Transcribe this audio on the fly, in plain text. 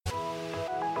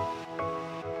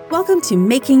Welcome to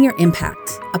Making Your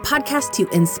Impact, a podcast to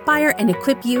inspire and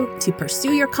equip you to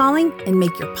pursue your calling and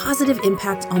make your positive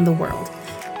impact on the world.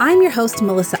 I'm your host,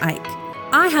 Melissa Ike.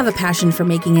 I have a passion for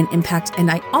making an impact,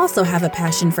 and I also have a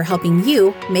passion for helping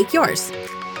you make yours.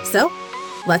 So,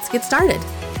 let's get started.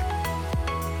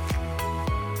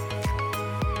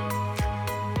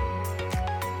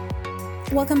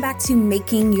 Welcome back to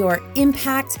Making Your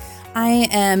Impact. I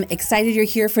am excited you're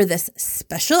here for this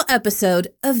special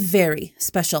episode, a very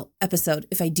special episode,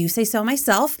 if I do say so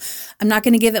myself. I'm not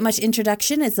going to give it much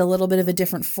introduction. It's a little bit of a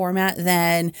different format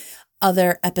than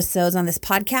other episodes on this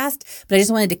podcast, but I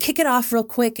just wanted to kick it off real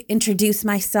quick, introduce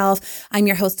myself. I'm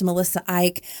your host, Melissa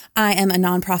Ike. I am a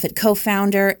nonprofit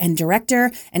co-founder and director,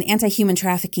 an anti-human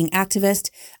trafficking activist,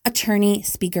 attorney,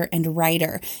 speaker, and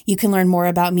writer. You can learn more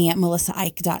about me at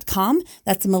melissaike.com.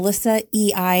 That's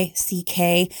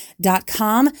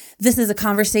melissaeick.com. This is a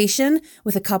conversation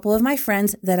with a couple of my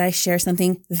friends that I share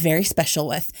something very special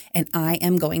with, and I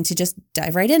am going to just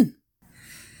dive right in.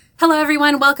 Hello,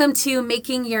 everyone. Welcome to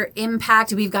Making Your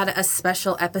Impact. We've got a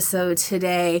special episode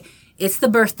today. It's the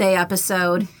birthday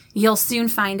episode. You'll soon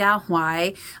find out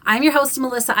why. I'm your host,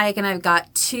 Melissa Ike, and I've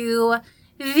got two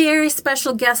very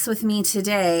special guests with me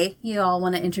today. You all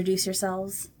want to introduce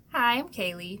yourselves? Hi, I'm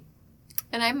Kaylee.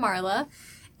 And I'm Marla.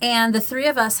 And the three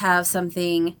of us have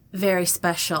something very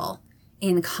special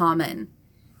in common.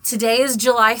 Today is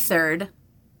July 3rd.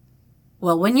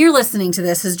 Well, when you're listening to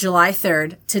this is July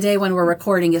 3rd. Today, when we're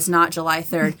recording, is not July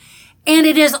 3rd. And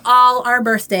it is all our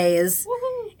birthdays.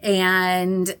 Woo-hoo.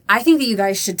 And I think that you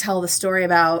guys should tell the story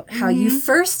about how you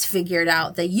first figured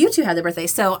out that you two had the birthday.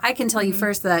 So I can tell you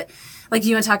first that, like,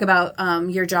 you want to talk about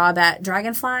your job at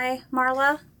Dragonfly,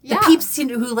 Marla? Yeah. The peeps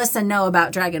who listen know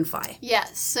about Dragonfly.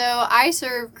 Yes. So I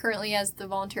serve currently as the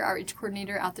volunteer outreach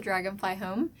coordinator at the Dragonfly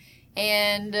home.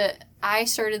 And I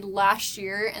started last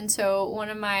year. And so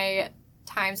one of my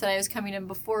times that I was coming in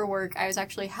before work, I was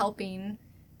actually helping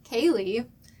Kaylee.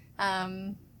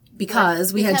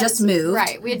 Because we had just moved.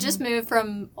 Right. We had just moved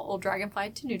from old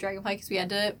Dragonfly to new Dragonfly because we had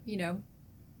to,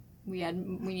 we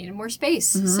needed more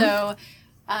space. Mm-hmm. So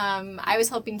I was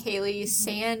helping Kaylee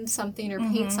sand something or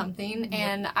paint something,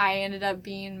 and I ended up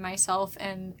being myself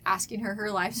and asking her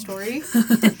life story.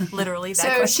 Literally that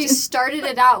question. So she started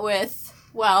it out with,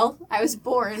 well, I was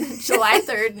born July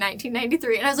 3rd,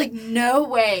 1993. And I was like, no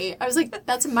way. I was like,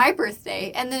 that's my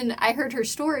birthday. And then I heard her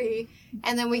story.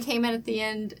 And then we came in at the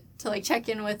end to, check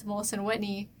in with Melissa and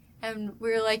Whitney. And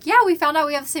we were like, yeah, we found out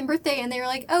we have the same birthday. And they were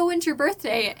like, oh, when's your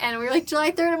birthday? And we were like,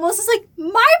 July 3rd. And Melissa's like,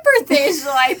 my birthday is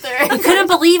July 3rd. I couldn't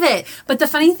believe it. But the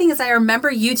funny thing is I remember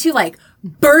you two,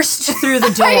 burst through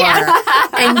the door.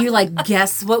 And you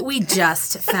guess what we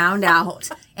just found out.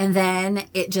 And then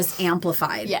it just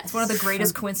amplified. Yes. It's one of the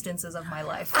greatest coincidences of my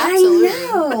life. Absolutely. I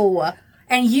know.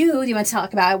 And do you want to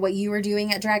talk about what you were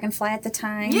doing at Dragonfly at the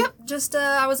time? Yep. Just,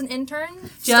 I was an intern.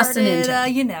 An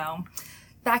intern.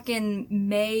 Back in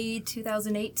May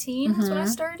 2018 is when I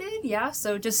started. Yeah.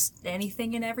 So just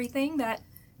anything and everything that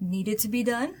needed to be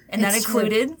done. And that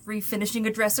included refinishing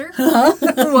a dresser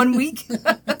 1 week.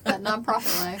 That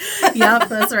nonprofit life. Yep,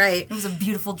 that's right. It was a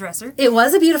beautiful dresser. It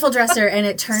was a beautiful dresser, and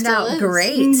it turned out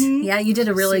great. Mm-hmm. Yeah, you did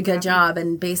a really good job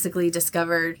and basically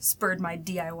spurred my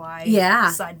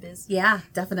DIY side biz. Yeah,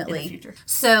 definitely. In the future.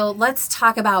 So let's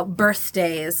talk about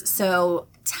birthdays. So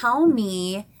tell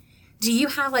me, do you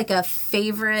have a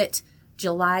favorite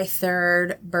July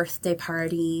 3rd birthday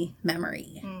party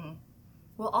memory?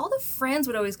 Well, all the friends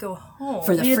would always go home.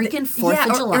 For the freaking 4th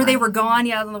of July. Or they were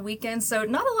gone, on the weekends. So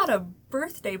not a lot of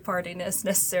birthday partiness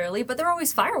necessarily, but there were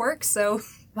always fireworks, so.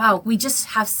 Wow, we just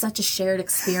have such a shared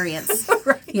experience.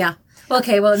 Right. Yeah.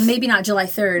 Okay, well, maybe not July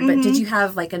 3rd, but did you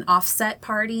have an offset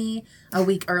party a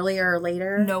week earlier or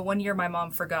later? No, one year my mom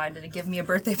forgot and didn't give me a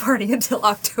birthday party until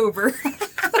October.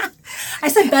 I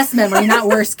said best memory, not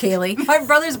worst, Kaylee. My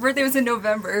brother's birthday was in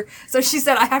November, so she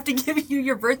said, I have to give you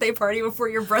your birthday party before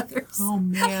your brother's. Oh,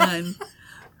 man.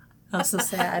 That's so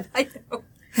sad. I know.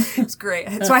 It was great.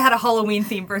 So I had a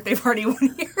Halloween-themed birthday party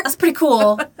 1 year. That's pretty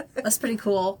cool.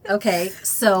 Okay,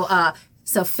 so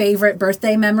favorite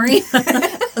birthday memory?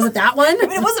 Was it that one? I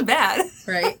mean, it wasn't bad.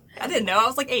 Right. I didn't know. I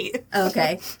was 8.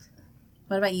 Okay.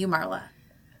 What about you, Marla?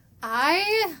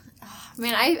 I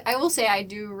will say I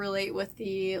do relate with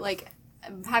the,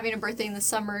 having a birthday in the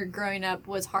summer growing up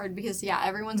was hard because,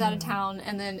 everyone's out of town.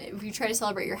 And then if you try to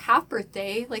celebrate your half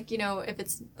birthday, if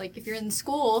it's, if you're in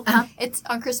school, it's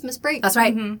on Christmas break. That's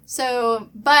right. Mm-hmm. So,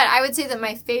 but I would say that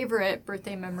my favorite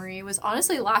birthday memory was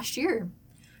honestly last year.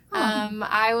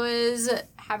 I was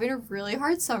having a really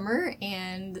hard summer,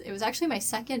 and it was actually my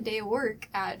second day of work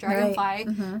at Dragonfly. Right.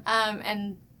 Mm-hmm.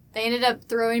 And they ended up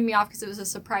throwing me off because it was a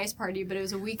surprise party, but it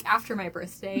was a week after my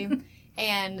birthday.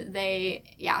 And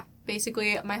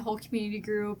basically my whole community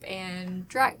group and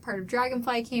part of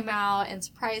Dragonfly came out and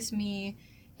surprised me.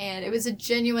 And it was a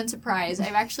genuine surprise.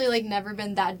 I've actually, like, never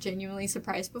been that genuinely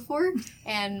surprised before.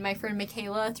 And my friend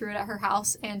Michaela threw it at her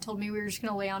house and told me we were just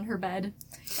going to lay on her bed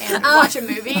and watch a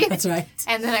movie. That's right.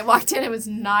 And then I walked in. That was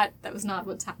not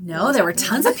what's happening. No, there were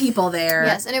tons of people there.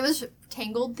 Yes, and it was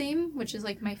Tangled theme, which is,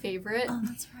 like, my favorite. Oh,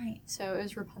 that's right. So it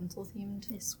was Rapunzel themed.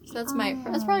 Sweet. So that's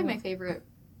probably my favorite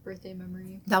birthday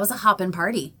memory. That was a hoppin'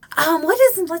 party.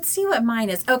 Let's see what mine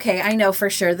is. Okay, I know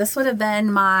for sure. This would have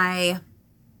been I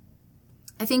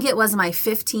think it was my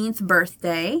 15th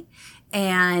birthday,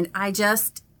 and I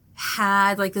just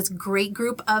had like this great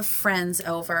group of friends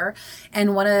over,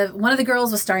 and one of the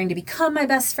girls was starting to become my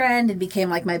best friend and became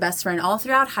like my best friend all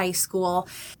throughout high school.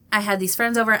 I had these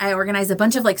friends over. I organized a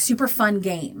bunch of like super fun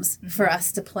games for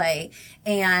us to play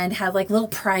and had like little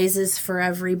prizes for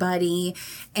everybody.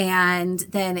 And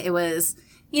then it was,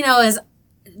 as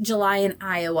July in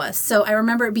Iowa. So I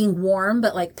remember it being warm,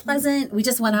 but like pleasant. We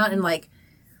just went out and like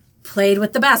played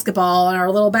with the basketball on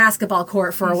our little basketball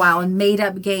court for a while and made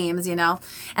up games,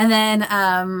 And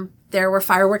then there were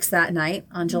fireworks that night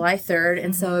on July 3rd.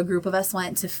 And so a group of us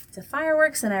went to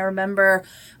fireworks. And I remember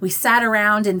we sat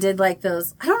around and did like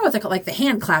those, I don't know what they're called, like the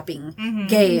hand clapping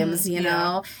games, you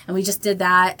know? And we just did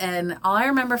that. And all I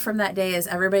remember from that day is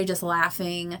everybody just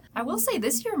laughing. I will say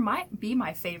this year might be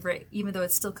my favorite, even though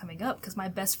it's still coming up, because my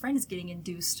best friend is getting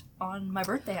induced on my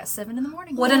birthday at 7 in the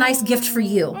morning. What a nice gift for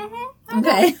you.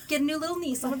 Okay. Get a new little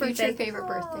niece on my birthday. Your favorite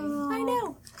birthday. I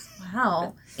know.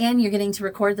 Wow. And you're getting to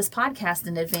record this podcast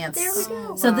in advance. There we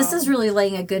go. So this is really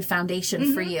laying a good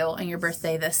foundation for you on your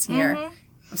birthday this year.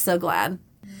 I'm so glad.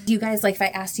 Do you guys, like, if I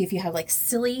asked you if you have, like,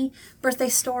 silly birthday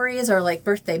stories or, like,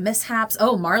 birthday mishaps?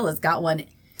 Oh, Marla's got one.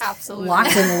 Absolutely.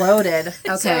 Locked and loaded.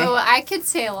 Okay. So I could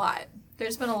say a lot.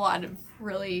 There's been a lot of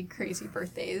really crazy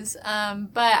birthdays.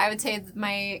 But I would say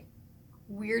my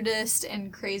weirdest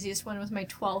and craziest one was my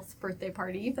 12th birthday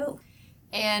party. Oh.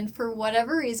 And for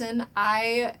whatever reason,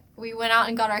 we went out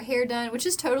and got our hair done, which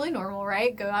is totally normal,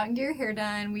 right? Go out and get your hair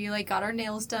done. We, like, got our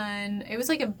nails done. It was,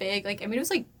 like, a big, like, I mean, it was,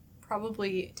 like,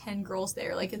 probably 10 girls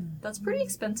there. Like, that's pretty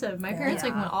expensive. My parents,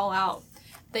 like, went all out.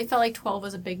 They felt like 12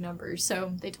 was a big number,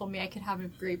 so they told me I could have a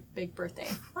great big birthday.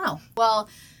 Wow. Well,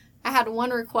 I had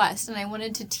one request, and I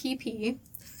wanted to TP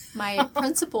my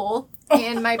principal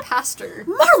and my pastor.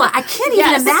 Marla, I can't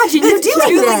even imagine you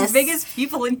doing this. The biggest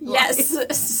people in life.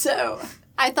 Yes. So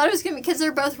I thought it was gonna be because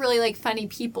they're both really like funny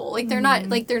people. Like they're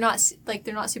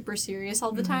not super serious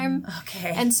all the time.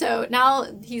 Okay. And so now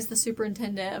he's the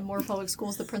superintendent of Moore Public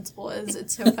Schools. The principal is.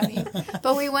 It's so funny.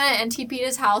 But we went and TP'd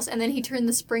his house, and then he turned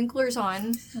the sprinklers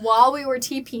on while we were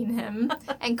TP'ing him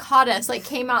and caught us. Like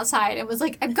came outside and was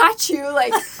like, "I've got you!"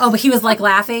 Like. Oh, but he was like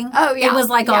laughing. Oh yeah. It was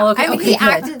like all okay. I mean, okay, he good.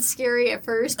 acted scary at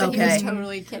first, but he was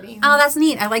totally kidding. Oh, that's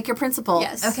neat. I like your principal.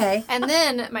 Yes. Okay. And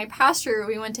then my pastor,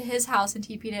 we went to his house and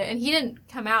TP'd it, and he didn't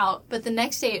come out, but the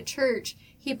next day at church,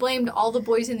 he blamed all the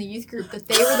boys in the youth group that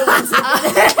they were the ones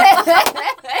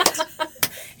that did it.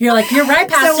 You're like, you're right,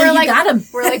 Pastor, so you got him.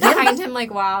 We're like behind him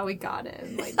like, wow, we got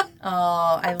him. Like,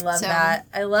 oh, I love that.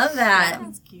 I love that.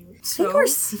 That's cute. I think we're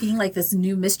seeing like this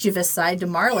new mischievous side to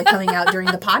Marla coming out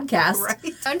during the podcast.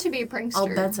 Right. I'm to be a prankster. All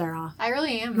bets are off. I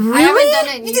really am. Really? I haven't done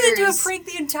it in You years. didn't do a prank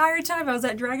the entire time I was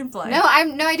at Dragonfly. No,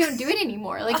 I don't do it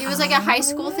anymore. Like it was like a high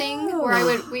school thing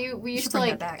where we used to bring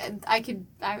like that back.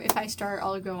 if I start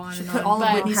I'll go on and Put on. all of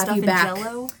But Whitney's have stuff you in back.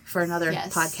 Jell-O. For another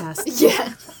Yes. podcast.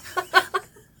 Yeah.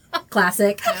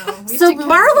 Classic. No, we So used to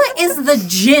Marla is the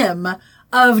Jim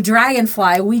of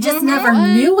Dragonfly. We just never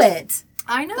knew it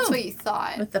I know. That's what you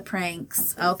thought. with the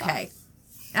pranks. Okay.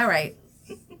 All right.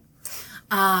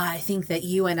 I think that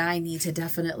you and I need to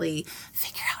definitely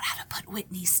figure out how to put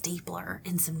Whitney's stapler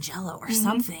in some Jell-O or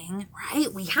something,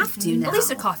 right? We have to now. At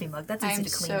least a coffee mug. That's easy I'm to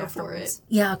clean so for afterwards. it.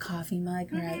 Yeah, a coffee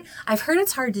mug, right. I've heard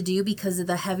it's hard to do because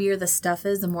the heavier the stuff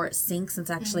is, the more it sinks. It's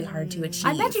actually hard to achieve.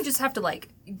 I bet you just have to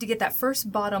to get that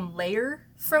first bottom layer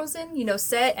frozen,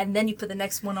 set, and then you put the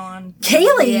next one on.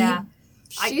 Kaylee! Yeah.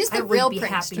 She's the I would real be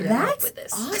happy prankster. to help That's with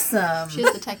this. awesome. She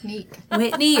has the technique.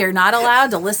 Whitney, you're not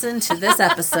allowed to listen to this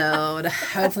episode.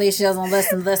 Hopefully she doesn't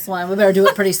listen to this one. We better do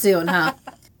it pretty soon, huh?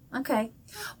 Okay.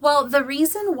 Well, the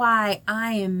reason why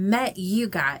I met you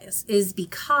guys is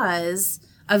because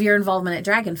of your involvement at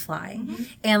Dragonfly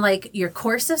and like your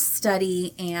course of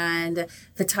study and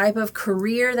the type of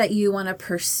career that you want to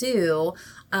pursue.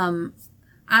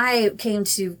 I came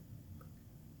to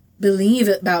believe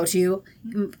about you.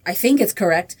 I think it's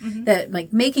correct that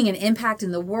like making an impact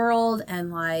in the world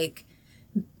and like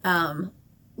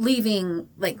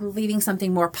leaving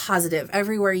something more positive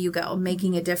everywhere you go,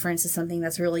 making a difference is something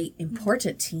that's really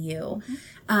important to you.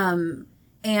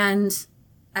 And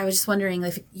I was just wondering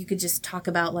if you could just talk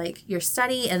about like your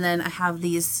study, and then I have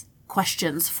these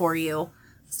questions for you.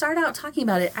 Start out talking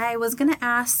about it. I was going to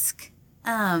ask,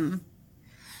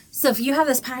 so if you have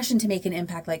this passion to make an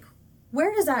impact, like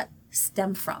where does that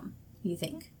stem from, you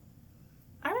think?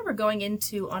 I remember going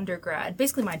into undergrad,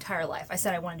 basically my entire life, I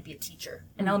said I wanted to be a teacher,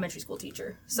 an elementary school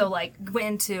teacher. So, like, went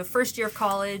into first year of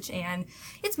college, and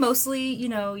it's mostly,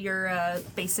 your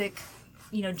basic,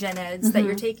 gen eds that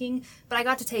you're taking. But I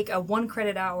got to take a 1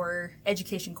 credit hour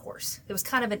education course. It was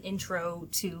kind of an intro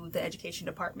to the education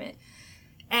department.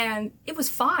 And it was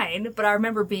fine, but I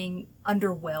remember being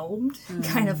underwhelmed,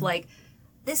 kind of like,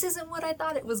 this isn't what I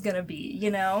thought it was going to be,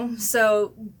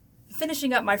 So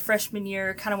finishing up my freshman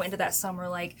year, kind of went into that summer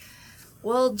like,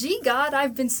 well, gee, God,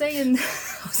 I've been saying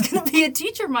I was going to be a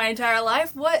teacher my entire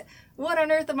life. What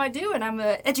on earth am I doing? I'm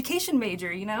an education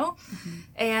major,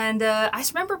 And I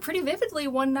just remember pretty vividly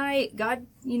one night, God,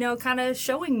 kind of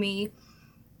showing me,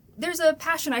 there's a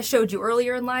passion I showed you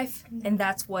earlier in life, and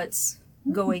that's what's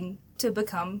going to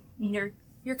become your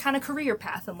kind of career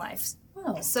path in life.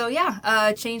 Oh. So,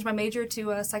 changed my major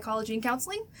to psychology and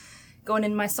counseling, going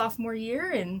into my sophomore year,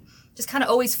 and just kind of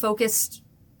always focused,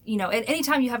 and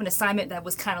anytime you have an assignment that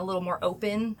was kind of a little more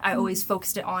open, I always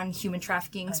focused it on human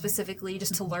trafficking specifically,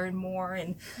 just to learn more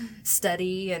and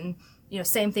study. And,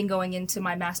 same thing going into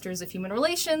my master's of human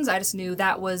relations. I just knew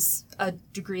that was a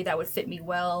degree that would fit me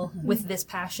well with this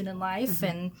passion in life,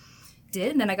 and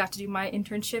did. And then I got to do my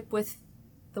internship with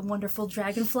the wonderful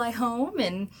Dragonfly Home,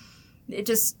 and it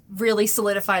just really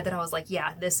solidified that I was like,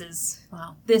 yeah, this is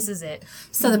it.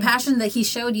 So the passion that he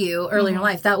showed you earlier in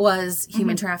life, that was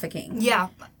human trafficking. Yeah.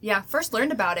 First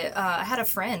learned about it. I had a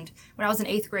friend when I was in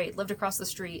 8th grade, lived across the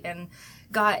street, and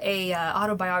got a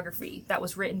autobiography that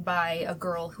was written by a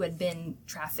girl who had been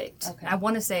trafficked. Okay. I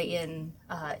want to say in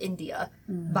India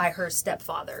by her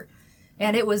stepfather.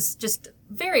 And it was just a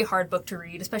very hard book to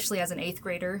read, especially as an 8th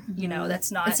grader.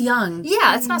 That's not... It's young.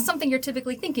 Yeah, it's not something you're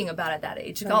typically thinking about at that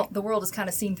age. Right. The world is kind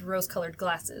of seen through rose-colored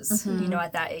glasses,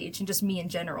 at that age. And just me in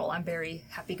general, I'm very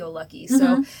happy-go-lucky.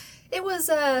 So it was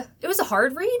a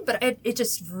hard read, but it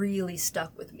just really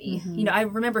stuck with me. I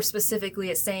remember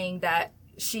specifically it saying that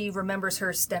she remembers her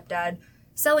stepdad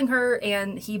selling her,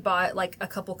 and he bought like a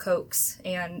couple Cokes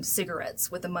and cigarettes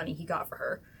with the money he got for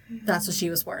her. That's what she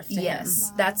was worth to him.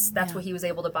 Yes, that's what he was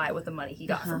able to buy with the money he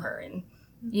got from her. And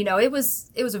it was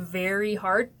a very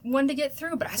hard one to get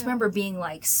through, but I just remember being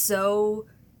like so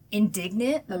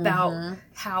indignant about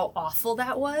how awful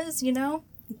that was,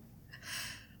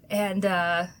 And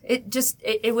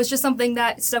it was just something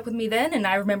that stuck with me then, and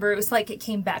I remember it was like it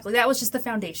came back. Like that was just the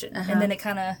foundation. And then it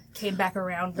kind of came back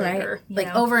around later. Right.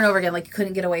 Like over and over again, like you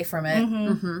couldn't get away from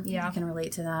it. Yeah. I can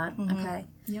relate to that. Okay.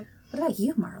 Yep. What about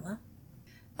you, Marla?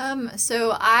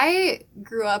 So I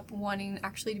grew up wanting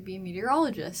actually to be a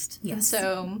meteorologist. Yes.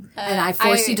 So and I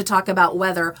forced you to talk about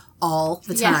weather all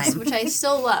the time. Yes, which I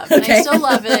still love. And I still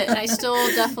love it. And I still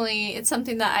definitely, it's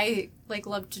something that I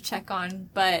love to check on.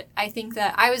 But I think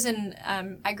that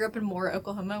I grew up in Moore,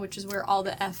 Oklahoma, which is where all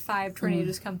the F5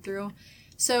 tornadoes come through.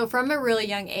 So from a really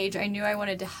young age, I knew I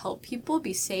wanted to help people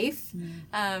be safe.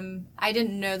 I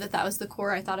didn't know that was the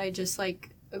core. I thought I just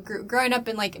growing up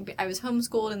in I was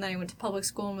homeschooled, and then I went to public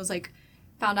school and was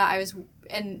found out I was,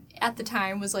 and at the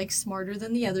time was smarter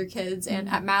than the other kids and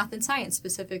at math and science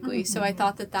specifically. So I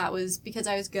thought that was because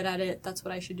I was good at it. That's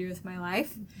what I should do with my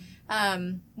life.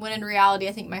 When in reality,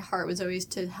 I think my heart was always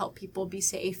to help people be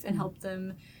safe and help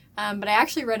them. But I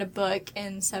actually read a book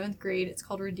in 7th grade. It's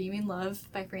called Redeeming Love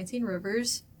by Francine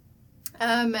Rivers.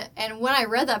 And when I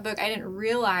read that book, I didn't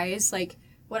realize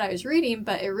what I was reading,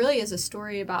 but it really is a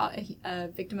story about a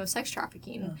victim of sex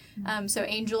trafficking. So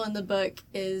Angel in the book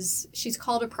she's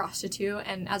called a prostitute,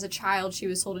 and as a child she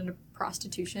was sold into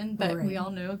prostitution, but we all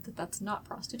know that that's not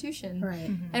prostitution.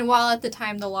 Right. And while at the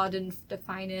time the law didn't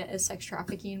define it as sex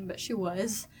trafficking, but she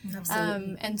was.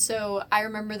 Absolutely. And so I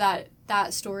remember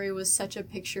that story was such a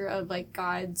picture of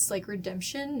God's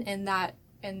redemption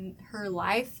in her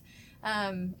life,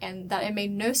 and that it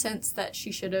made no sense that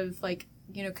she should have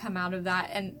come out of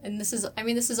that. And this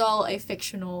is all a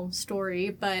fictional story,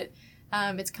 but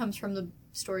it comes from the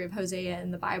story of Hosea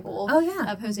in the Bible. Oh,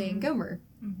 yeah. Of Hosea and Gomer.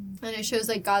 And it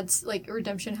shows God's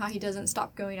redemption, how he doesn't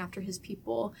stop going after his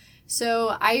people.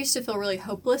 So I used to feel really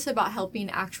hopeless about helping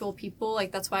actual people.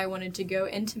 That's why I wanted to go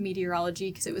into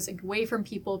meteorology, because it was away from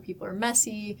people. People are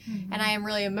messy, and I am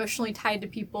really emotionally tied to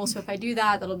people. So if I do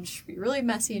that, that'll just be really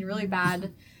messy and really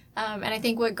bad. And I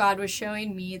think what God was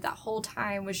showing me that whole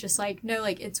time was just no,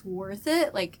 it's worth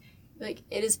it. like,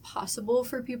 it is possible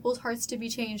for people's hearts to be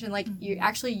changed. And, like, you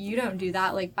don't do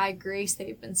that. Like, by grace,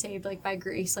 they've been saved. Like, by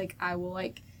grace, like, I will,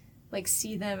 like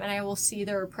see them, and I will see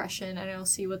their oppression, and I will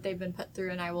see what they've been put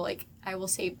through, and I will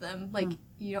save them. Like,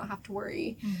 you don't have to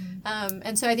worry.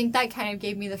 And so I think that kind of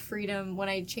gave me the freedom when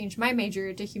I changed my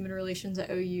major to human relations at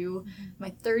OU, my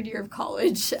third year of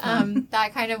college.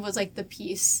 That kind of was, like, the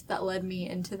piece that led me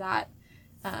into that.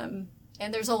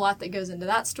 And there's a lot that goes into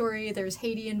that story. There's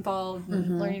Haiti involved,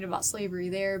 and learning about slavery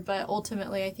there, but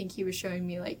ultimately I think he was showing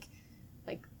me, like,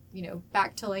 you know,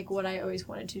 back to, like, what I always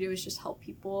wanted to do is just help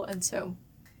people. And so,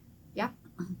 yeah.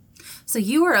 So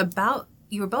you were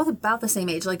both about the same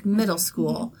age, like middle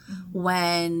school,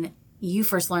 when you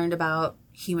first learned about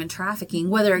human trafficking,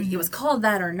 whether it was called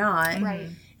that or not. Right.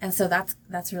 And so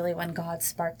that's really when God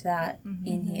sparked that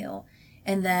in you.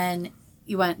 And then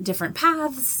you went different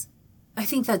paths. I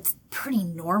think that's pretty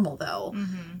normal, though,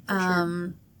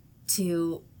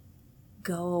 to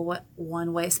go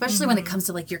one way, especially when it comes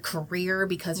to, like, your career,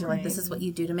 because you're like, this is what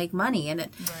you do to make money. And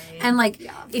and like,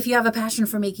 if you have a passion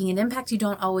for making an impact, you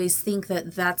don't always think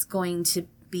that that's going to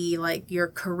be, like, your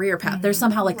career path. They're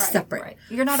somehow, like, separate. Right.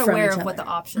 You're not aware of what the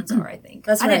options are, I think.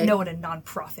 That's I right. didn't know what a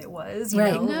nonprofit was, you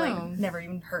know? No. Like, never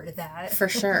even heard of that. For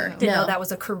sure. Didn't know that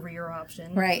was a career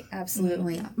option. Right,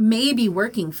 absolutely. Maybe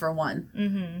working for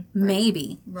one.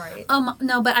 Maybe. Right.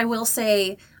 No, but I will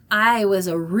say I was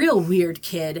a real weird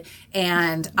kid,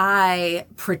 and I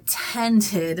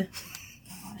pretended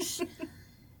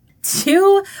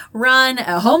to run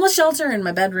a homeless shelter in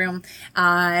my bedroom.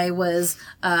 I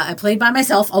played by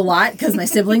myself a lot because my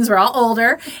siblings were all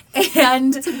older,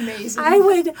 and It's amazing.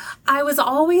 I was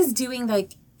always doing,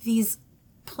 like,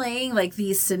 playing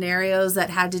these scenarios that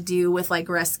had to do with, like,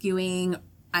 rescuing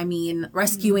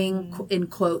in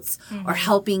quotes, or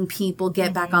helping people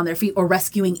get back on their feet, or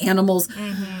rescuing animals.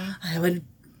 I would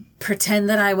pretend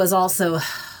that I was also,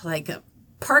 like, a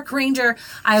park ranger.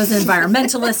 I was an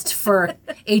environmentalist for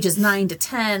ages 9 to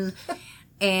 10.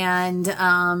 And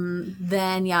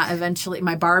then, eventually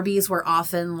my Barbies were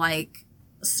often, like,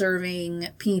 serving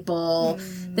people.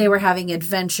 They were having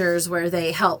adventures where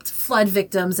they helped flood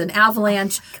victims and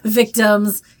avalanche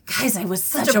victims. Guys, I was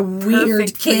such a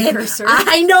weird kid. precursor.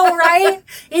 I know, right?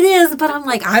 It is, but I'm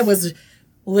like, I was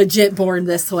legit born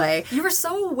this way. You were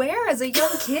so aware as a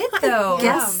young kid, though.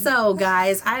 Guess so,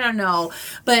 guys. I don't know.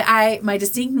 But my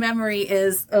distinct memory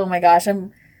is, oh my gosh,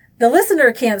 the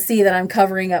listener can't see that I'm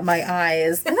covering up my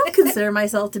eyes. I don't consider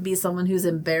myself to be someone who's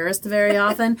embarrassed very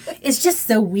often. It's just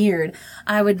so weird.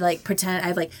 I'd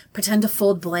pretend to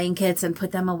fold blankets and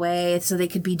put them away so they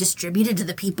could be distributed to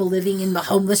the people living in the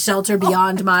homeless shelter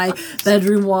beyond my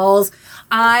bedroom walls.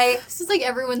 This is like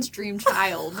everyone's dream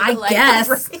child. I like, guess.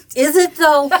 Right. Is it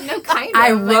though? No, kind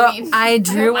of. I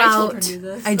drew my out children do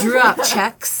this. I drew out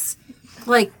checks,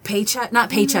 like not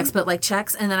paychecks, but like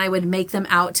checks, and then I would make them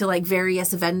out to, like,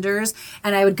 various vendors,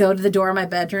 and I would go to the door of my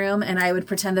bedroom, and I would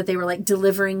pretend that they were, like,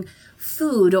 delivering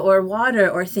food or water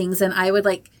or things, and I would,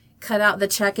 like, cut out the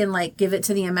check and, like, give it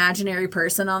to the imaginary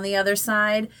person on the other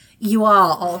side. You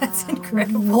all. That's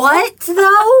incredible. What,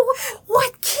 though?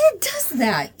 What kid does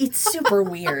that? It's super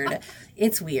weird.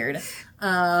 It's weird.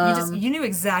 You knew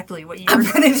exactly what you were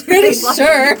going to do. Pretty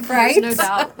sure, right? There's no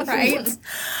doubt. Right.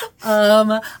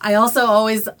 I also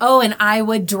always, and I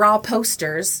would draw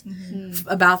posters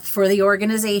for the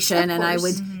organization, and I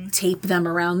would tape them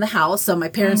around the house. So my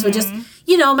parents would just,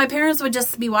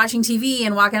 be watching TV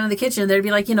and walk out of the kitchen. There'd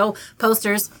be, like,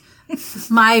 posters,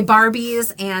 my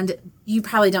Barbies, and you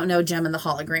probably don't know Gem and the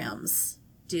Holograms,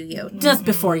 do you? Just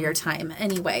before your time,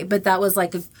 anyway. But that was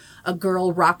like a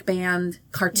girl rock band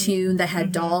cartoon that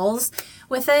had dolls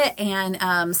with it.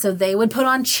 And so they would put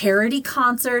on charity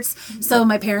concerts. So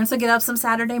my parents would get up some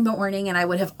Saturday morning, and I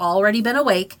would have already been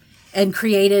awake and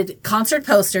created concert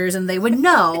posters, and they would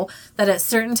know that at a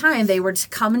certain time they were to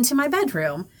come into my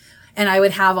bedroom. And I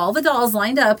would have all the dolls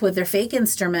lined up with their fake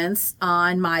instruments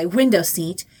on my window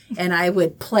seat, and I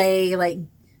would play, like,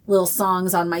 little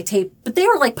songs on my tape. But they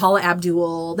were like Paula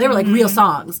Abdul. They were like real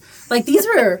songs. Like, these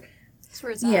were... That's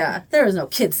where it's at. Yeah, there was no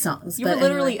kids' songs. You were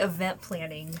literally event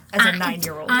planning as a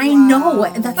 9-year-old. I know.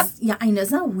 I know.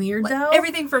 Isn't that weird, though?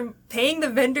 Everything from paying the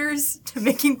vendors to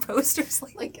making posters.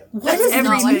 Like what is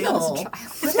the deal?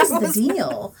 What is the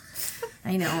deal?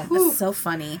 I know. It's so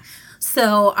funny.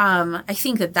 So I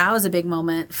think that was a big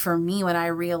moment for me when I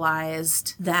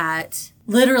realized that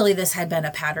literally this had been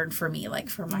a pattern for me, like,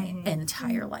 for my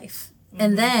entire life.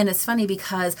 And then it's funny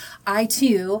because I,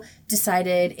 too,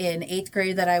 decided in 8th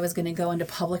grade that I was going to go into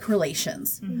public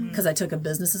relations because I took a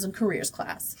businesses and careers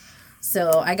class.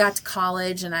 So I got to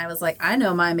college and I was like, I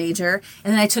know my major.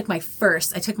 And then I took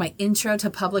my intro to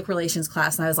public relations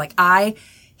class, and I was like, I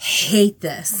hate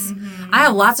this. I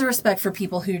have lots of respect for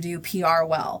people who do PR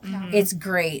well. It's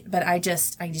great, but I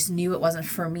just knew it wasn't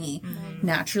for me.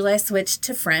 Naturally, I switched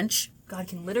to French. God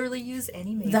can literally use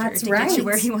any major That's to right. get you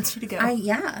where he wants you to go.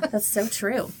 Yeah, that's so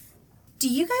true. Do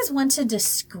you guys want to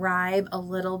describe a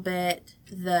little bit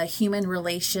the human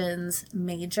relations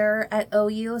major at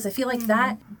OU? I feel like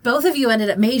that both of you ended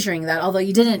up majoring that, although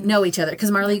you didn't know each other. Because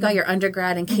Marla, you got your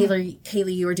undergrad, and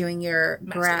Kaylee, you were doing your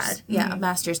grad,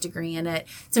 master's degree in it.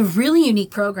 It's a really unique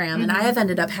program, and I have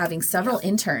ended up having several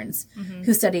interns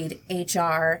who studied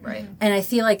HR, and I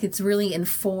feel like it's really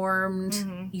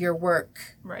informed your work,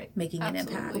 making an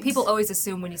impact. Well, people always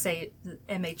assume when you say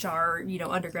MHR,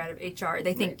 undergrad of HR,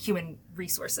 they think human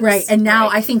resources. Right, and now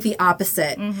I think the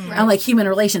opposite. I'm like, human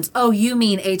relations. Oh, you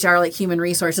mean HR like human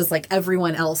resources like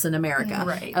everyone else in America.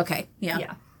 Right. Okay,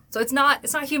 Yeah. So it's not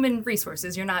human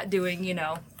resources. You're not doing,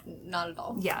 Not at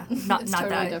all. Yeah, not totally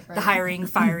that different. the hiring,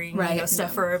 firing, Right.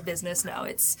 Stuff for a business. No,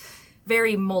 it's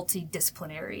very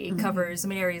multidisciplinary. It covers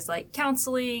areas like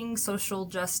counseling, social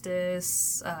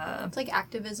justice. It's like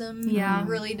activism Yeah.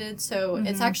 related. So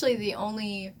it's actually the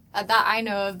only that I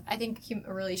know of. I think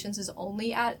human relations is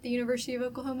only at the University of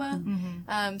Oklahoma.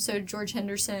 So George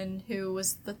Henderson, who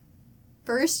was the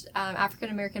first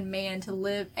African-American man to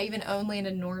live, even own land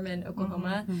in Norman,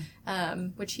 Oklahoma,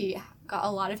 which he got a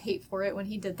lot of hate for it when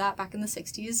he did that back in the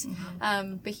 60s.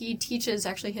 But he teaches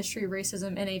actually history of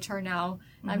racism in HR now.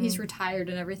 He's retired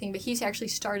and everything, but he's actually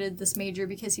started this major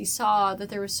because he saw that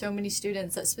there were so many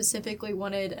students that specifically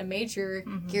wanted a major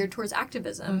geared towards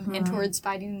activism and towards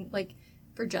fighting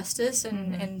for justice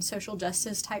and social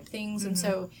justice type things. And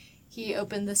so he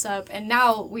opened this up, and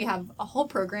now we have a whole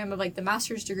program of the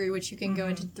master's degree, which you can go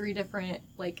into 3 different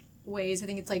ways. I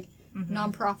think it's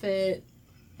nonprofit,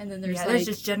 and then there's there's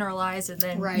just generalized, and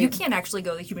then you can actually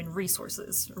go the human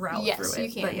resources route Yes, through it.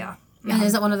 you can. But yeah. And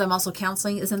isn't one of them also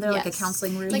counseling? Isn't there a Yes.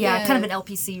 counseling route? Kind of an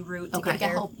LPC route to get there.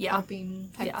 helping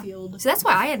type field. So that's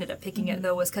why I ended up picking it,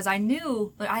 though, was because I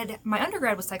knew my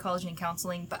undergrad was psychology and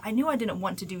counseling, but I knew I didn't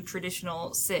want to do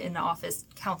traditional sit in the office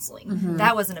counseling.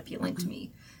 That wasn't appealing to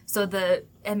me. So the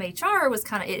MHR was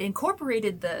it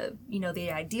incorporated the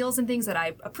the ideals and things that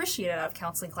I appreciated out of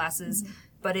counseling classes,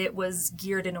 but it was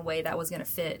geared in a way that was going to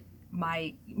fit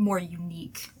my more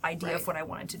unique idea of what I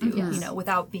wanted to do,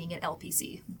 without being an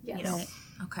LPC. Yes.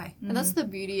 Okay. And that's the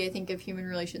beauty, I think, of human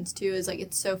relations, too, is,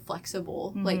 it's so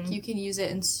flexible. You can use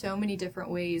it in so many different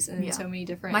ways and in so many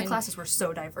different... My classes were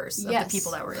so diverse of the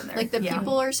people that were in there. The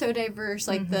people are so diverse.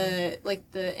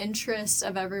 The interests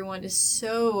of everyone is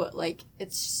so,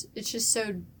 it's just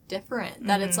so different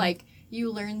that it's, you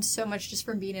learn so much just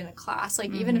from being in a class.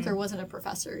 Even if there wasn't a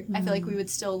professor, I feel like we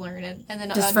would still learn. And then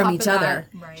just from each other.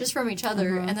 Just from each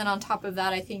other. And then on top of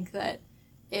that, I think that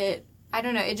I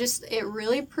don't know, it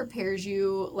really prepares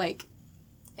you,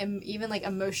 even,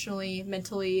 emotionally,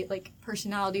 mentally,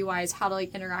 personality-wise, how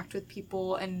to, interact with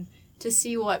people and to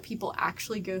see what people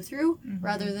actually go through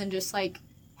rather than just,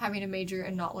 having a major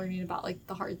and not learning about,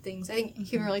 the hard things. I think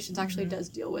human relations actually does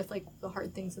deal with, the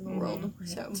hard things in the world,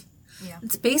 so... Yeah.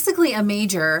 It's basically a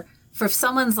major for if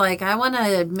someone's I want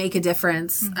to make a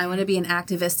difference, I want to be an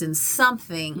activist in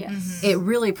something, it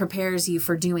really prepares you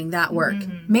for doing that work.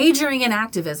 Majoring in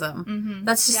activism.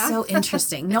 That's just so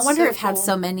interesting. No wonder I've had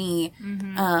so many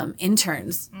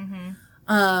interns.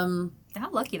 How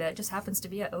lucky that it just happens to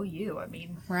be at OU. I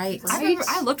mean, right. I remember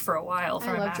I looked for a while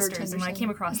for I my love George master's, and when I came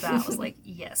across that, I was like,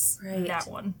 yes, that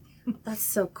one. That's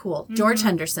so cool. George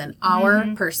Henderson,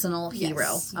 our personal hero.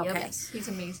 Yes. Okay. Yes, he's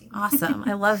amazing. Awesome.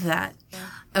 I love that.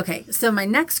 Okay, so my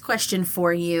next question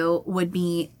for you would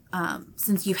be,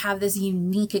 since you have this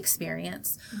unique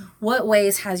experience, what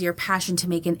ways has your passion to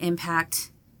make an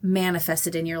impact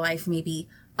manifested in your life, maybe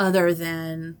other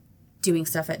than doing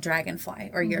stuff at Dragonfly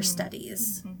or your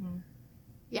studies?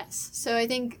 Yes. So I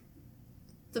think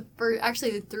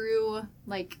through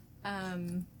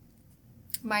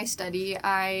my study,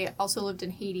 I also lived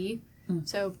in Haiti.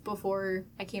 So before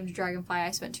I came to Dragonfly,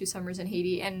 I spent 2 summers in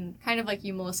Haiti, and kind of like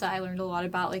you, Melissa, I learned a lot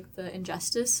about the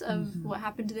injustice of what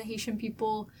happened to the Haitian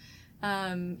people,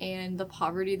 and the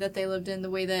poverty that they lived in, the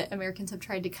way that Americans have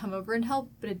tried to come over and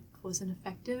help, but it wasn't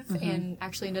effective, and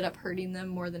actually ended up hurting them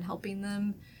more than helping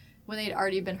them when they'd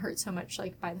already been hurt so much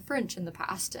by the French in the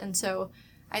past. And so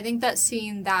I think that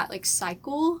seeing that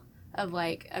cycle of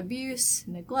abuse,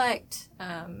 neglect,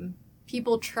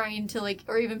 people trying to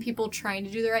or even people trying to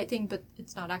do the right thing, but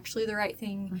it's not actually the right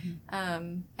thing.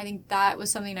 I think that was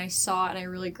something I saw and I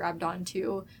really grabbed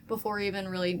onto before even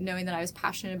really knowing that I was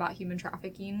passionate about human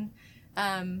trafficking.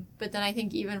 But then I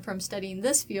think even from studying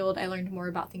this field, I learned more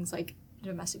about things like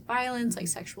domestic violence, like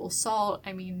sexual assault.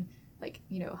 I mean, like,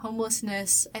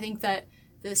 homelessness. I think that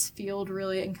this field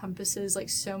really encompasses like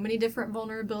so many different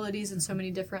vulnerabilities and so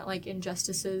many different like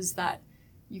injustices that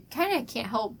you kind of can't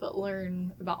help but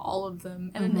learn about all of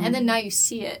them. And then, and then now you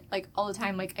see it like all the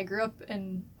time. Like I grew up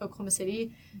in Oklahoma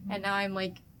City and now I'm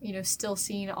like, still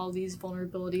seeing all these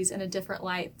vulnerabilities in a different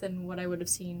light than what I would have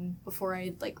seen before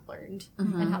I like learned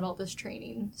and had all this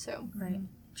training. So Right.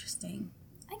 Interesting.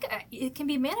 I think it can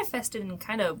be manifested in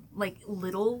kind of like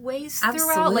little ways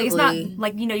Absolutely. throughout. Like it's not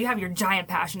like, you have your giant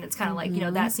passion. It's kind of like,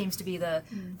 that seems to be the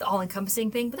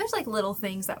all-encompassing thing. But there's like little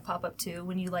things that pop up too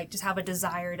when you like just have a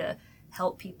desire to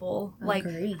help people. Like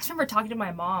I just remember talking to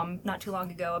my mom not too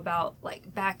long ago about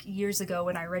like back years ago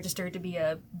when I registered to be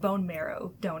a bone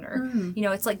marrow donor.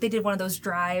 It's like they did one of those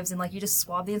drives and like you just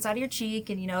swab the inside of your cheek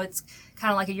and it's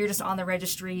kind of like you're just on the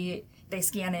registry, they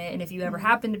scan it, and if you ever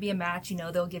happen to be a match,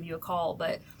 they'll give you a call.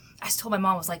 But I just told my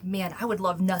mom, I was like, man, I would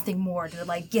love nothing more to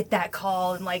like get that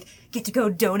call and like get to go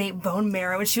donate bone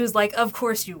marrow. And she was like, of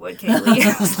course you would, Kaylee.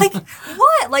 I was like,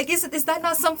 what? Like, is that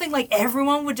not something like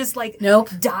everyone would just like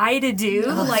die to do?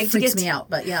 Like, freaks me out,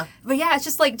 but yeah. But yeah, it's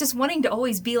just like just wanting to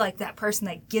always be like that person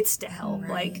that gets to help.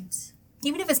 Right. Like,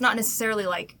 even if it's not necessarily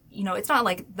like, it's not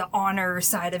like the honor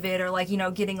side of it or like,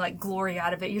 getting like glory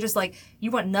out of it. You're just like, you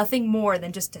want nothing more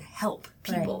than just to help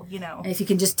people, And if you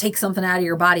can just take something out of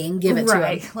your body and give it to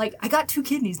them. Like, I got 2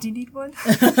 kidneys. Do you need one?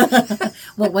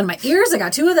 Well, one of my ears, I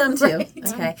got 2 of them too. Right.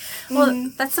 Okay.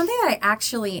 Well, that's something that I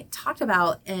actually talked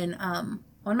about in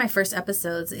one of my first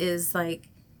episodes is like,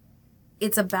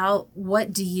 it's about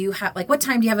what do you have, like what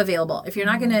time do you have available? If you're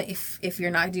not going to, if you're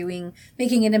not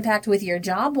making an impact with your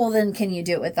job, well then can you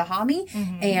do it with the hobby?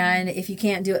 And if you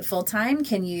can't do it full time,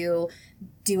 can you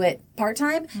do it part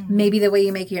time? Maybe the way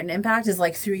you make an impact is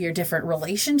like through your different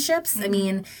relationships. I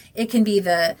mean, it can be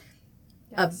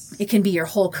it can be your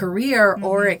whole career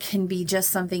or it can be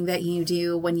just something that you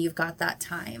do when you've got that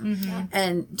time.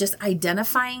 And just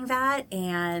identifying that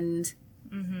and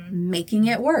making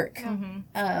it work.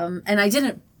 And I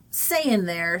didn't say in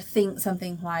there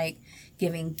something like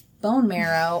giving bone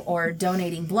marrow or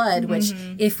donating blood, which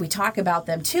if we talk about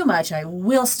them too much, I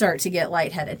will start to get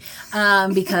lightheaded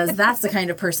because that's the kind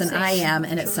of person I am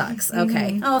and it sucks.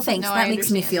 Okay. Oh, thanks. No, that I makes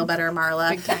me understand. feel better, Marla.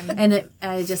 Big time. And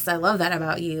I love that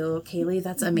about you, Kaylee.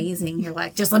 That's amazing. You're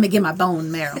like, just let me get my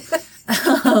bone marrow.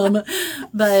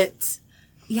 But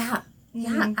yeah.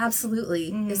 Yeah,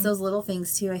 absolutely. It's those little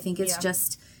things too. I think it's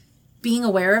just being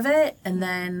aware of it and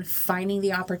then finding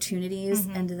the opportunities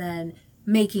and then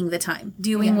making the time,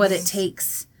 doing what it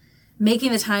takes,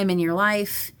 making the time in your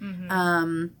life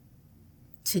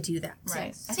to do that.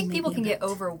 Right. I think people can get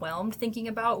overwhelmed thinking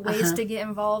about ways to get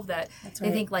involved that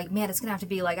they think like, man, it's going to have to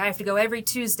be like, I have to go every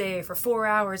Tuesday for 4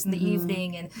 hours in the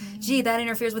evening and gee, that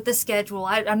interferes with the schedule.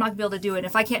 I'm not going to be able to do it. And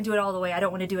if I can't do it all the way, I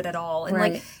don't want to do it at all. And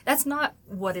like, that's not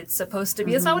what it's supposed to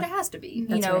be. It's not what it has to be.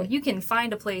 You can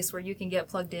find a place where you can get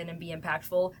plugged in and be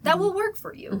impactful. That will work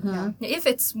for you. If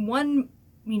it's one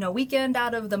weekend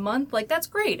out of the month, like that's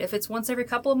great. If it's once every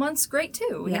couple of months, great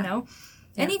too,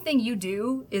 Anything you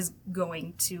do is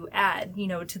going to add,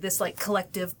 to this like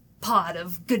collective pot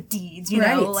of good deeds,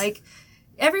 know, like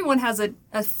everyone has a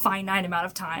finite amount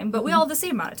of time, but we all have the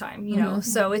same amount of time,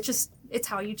 so it's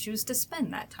how you choose to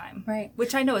spend that time. Right.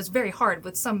 Which I know is very hard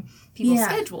with some people's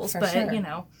schedules, but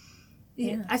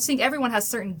I think everyone has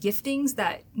certain giftings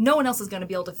that no one else is going to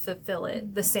be able to fulfill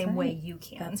it the same way you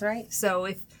can. That's right. So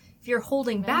if you're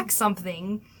holding back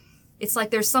something, it's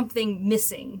like there's something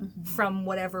missing from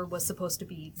whatever was supposed to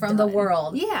be from the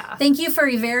world. Yeah. Thank you for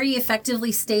very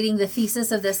effectively stating the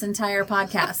thesis of this entire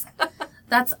podcast.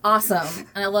 That's awesome.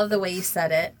 And I love the way you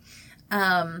said it.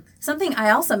 Something I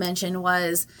also mentioned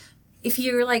was if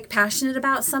you're like passionate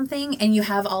about something and you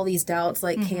have all these doubts,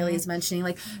 like Kaylee is mentioning,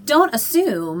 like don't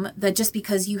assume that just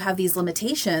because you have these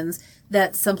limitations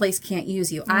that someplace can't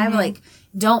use you. I'm like,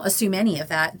 don't assume any of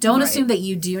that. Don't assume that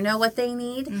you do know what they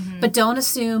need, but don't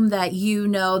assume that you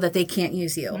know that they can't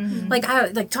use you. Like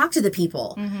talk to the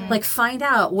people. Like find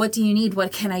out, what do you need?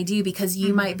 What can I do? Because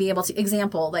you might be able to,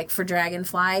 example, like for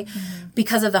Dragonfly,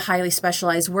 because of the highly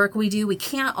specialized work we do, we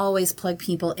can't always plug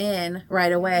people in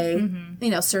right away,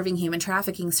 serving human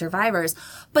trafficking survivors.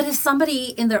 But if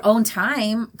somebody in their own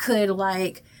time could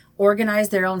like organize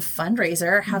their own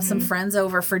fundraiser, have some friends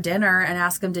over for dinner and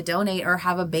ask them to donate, or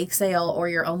have a bake sale or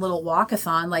your own little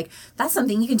walkathon. Like that's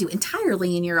something you can do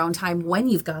entirely in your own time when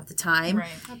you've got the time.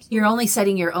 Right. You're only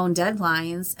setting your own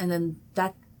deadlines, and then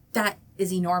that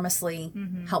is enormously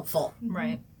helpful.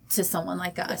 Right. to someone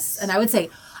like us. And I would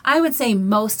say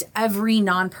most every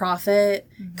nonprofit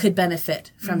could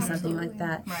benefit from something like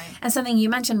that. Right. And something you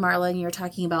mentioned, Marla, and you were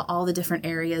talking about all the different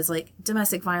areas like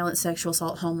domestic violence, sexual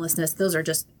assault, homelessness. Those are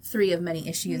just 3 of many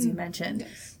issues you mentioned.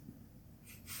 Yes.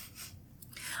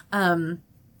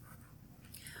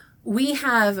 We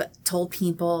have told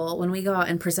people when we go out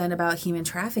and present about human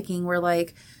trafficking, we're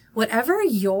like, whatever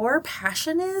your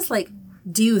passion is, like,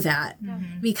 do that.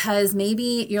 Because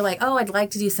maybe you're like, oh, I'd like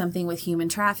to do something with human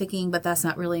trafficking, but that's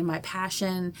not really my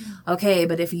passion. Okay,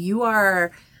 but if you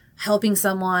are helping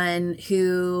someone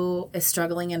who is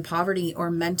struggling in poverty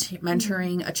or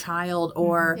mentoring a child,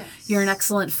 or you're an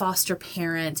excellent foster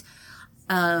parent,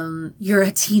 you're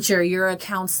a teacher, you're a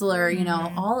counselor, you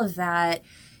know, all of that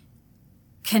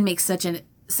can make such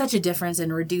a difference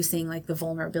in reducing like the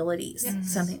vulnerabilities.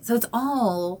 Something. So it's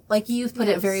all, like you've put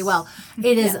it very well.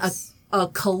 It is a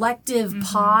collective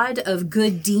pod of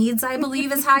good deeds, I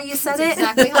believe is how you said it.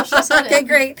 Exactly how she said it. Okay,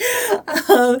 great.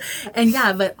 And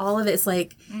yeah, but all of it's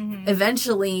like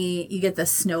eventually you get the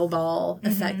snowball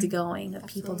effect going of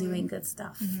people doing good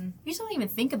stuff. You just don't even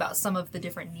think about some of the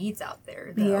different needs out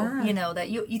there, though. Yeah. You know, that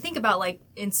you think about, like,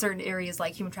 in certain areas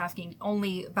like human trafficking,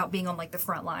 only about being on, like, the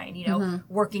front line, you know,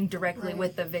 working directly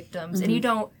with the victims. And you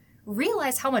don't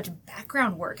realize how much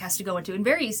background work has to go into, and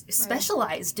very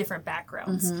specialized different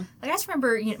backgrounds. Like, I just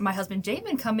remember my husband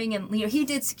Jamin coming, and he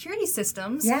did security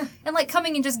systems, and like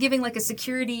coming and just giving like a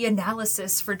security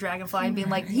analysis for Dragonfly and being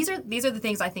like, these are the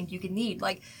things I think you could need.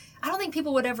 Like, I don't think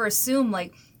people would ever assume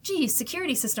like, gee,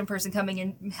 security system person coming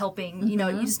and helping. You know,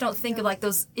 you just don't think of like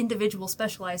those individual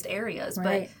specialized areas,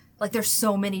 but like there's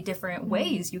so many different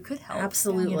ways you could help.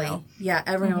 Absolutely. You know? Yeah,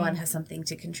 everyone has something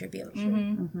to contribute.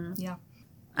 Yeah.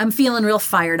 I'm feeling real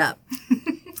fired up.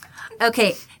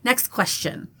 Okay, next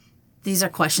question. These are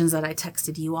questions that I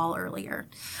texted you all earlier.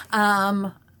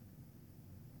 And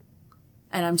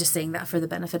I'm just saying that for the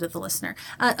benefit of the listener.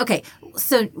 Okay,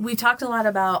 so we've talked a lot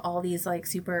about all these like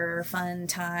super fun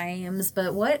times,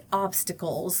 but what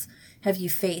obstacles have you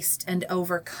faced and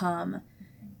overcome,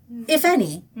 if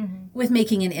any, with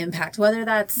making an impact? Whether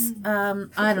that's,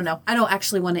 I don't know. I don't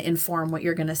actually want to inform what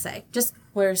you're going to say. Just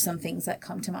what are some things that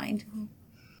come to mind?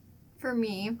 For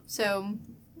me, so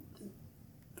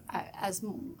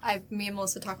me and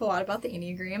Melissa talk a lot about the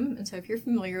Enneagram, and so if you're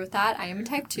familiar with that, I am a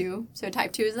type 2. So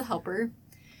type 2 is the helper.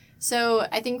 So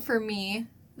I think for me,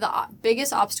 the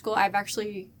biggest obstacle I've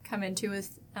actually come into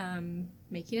with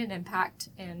making an impact,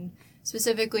 and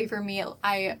specifically for me,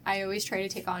 I always try to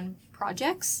take on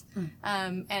projects,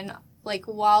 and like,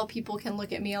 while people can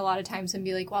look at me a lot of times and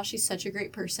be like, wow, she's such a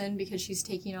great person because she's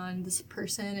taking on this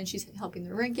person and she's helping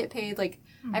their rent get paid. Like,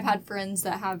 I've had friends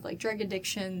that have, like, drug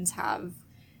addictions,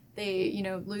 they, you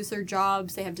know, lose their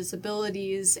jobs, they have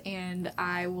disabilities, and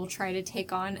I will try to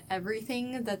take on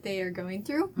everything that they are going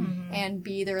through and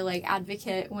be their, like,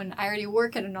 advocate when I already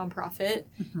work at a nonprofit.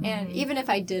 And even if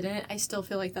I didn't, I still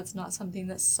feel like that's not something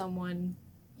that someone,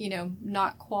 you know,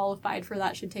 not qualified for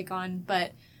that should take on.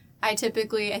 But I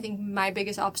think my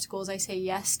biggest obstacle is I say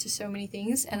yes to so many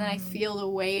things, and then I feel the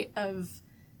weight of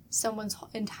someone's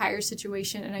entire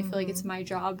situation, and I feel like it's my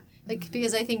job. Like,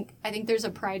 because I think there's a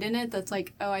pride in it that's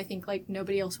like, oh, I think like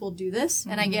nobody else will do this,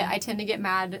 and I tend to get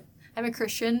mad. I'm a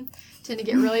Christian, tend to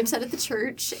get really upset at the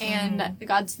church, and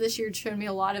God's this year shown me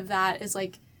a lot of that is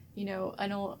like, you know,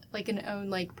 an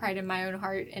own pride in my own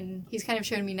heart, and He's kind of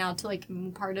shown me now to like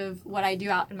part of what I do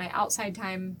out in my outside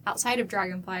time outside of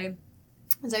Dragonfly.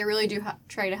 Is I really do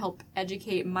try to help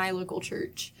educate my local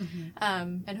church,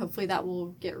 and hopefully that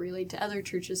will get relayed to other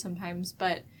churches sometimes.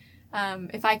 But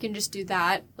if I can just do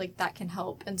that, like, that can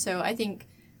help. And so I think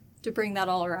to bring that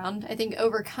all around, I think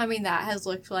overcoming that has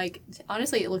looked like,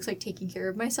 honestly, it looks like taking care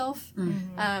of myself.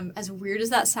 As weird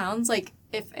as that sounds, like,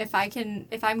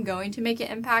 if I'm going to make an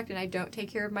impact and I don't take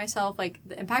care of myself, like,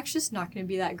 the impact's just not going to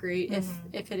be that great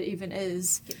if it even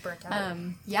is. Get burnt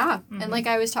out. And like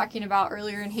I was talking about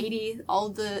earlier in Haiti, all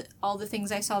the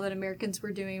things I saw that Americans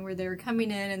were doing where they were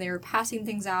coming in and they were passing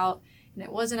things out and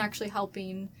it wasn't actually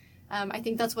helping. I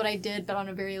think that's what I did, but on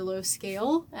a very low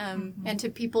scale. And to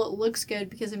people, it looks good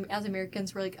because as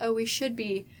Americans, we're like, oh, we should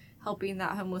be helping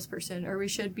that homeless person, or we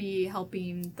should be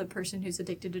helping the person who's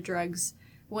addicted to drugs,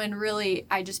 when really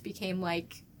I just became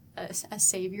like a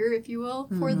savior, if you will,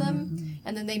 for them.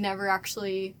 And then they never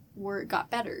actually got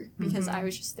better because I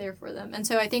was just there for them. And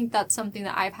so I think that's something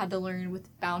that I've had to learn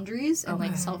with boundaries and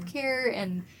like self-care,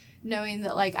 and knowing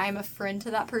that like I'm a friend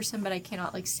to that person, but I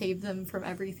cannot like save them from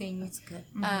everything. That's good.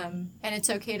 And it's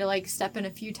okay to like step in a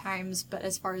few times, but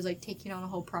as far as like taking on a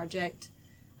whole project,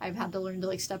 I've had to learn to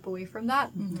like step away from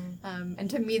that. And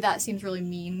to me that seems really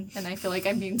mean, and I feel like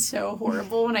I'm being so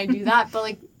horrible when I do that, but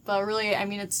like But really, I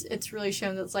mean, it's really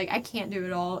shown that it's like, I can't do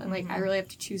it all. And like, I really have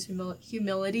to choose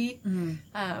humility.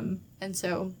 And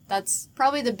so that's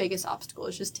probably the biggest obstacle,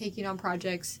 is just taking on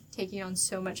projects, taking on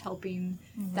so much helping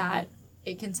that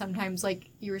it can sometimes, like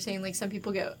you were saying, like some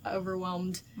people get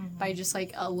overwhelmed by just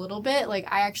like a little bit.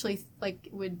 Like I actually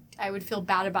I would feel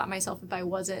bad about myself if I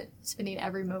wasn't spending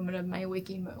every moment of my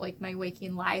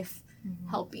waking life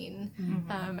helping.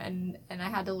 And I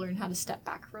had to learn how to step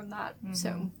back from that.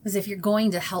 So because if you're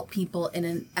going to help people in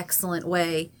an excellent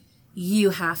way,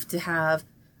 you have to have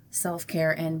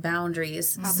self-care and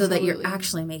boundaries so that you're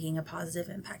actually making a positive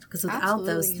impact, because without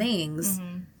those things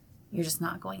you're just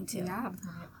not going to.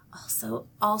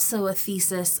 Also a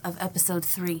thesis of episode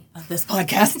 3 of this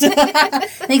podcast.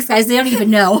 Thanks guys, they don't even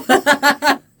know.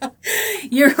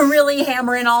 You're really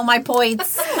hammering all my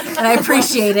points and I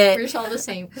appreciate it. We're all the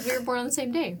same because we were born on the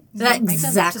same day. That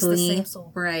exactly. Just the same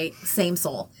soul. Right, same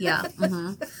soul. Yeah.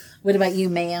 What about you,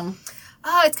 ma'am?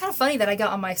 It's kind of funny that I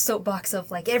got on my soapbox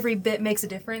of like every bit makes a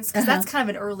difference, because that's kind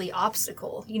of an early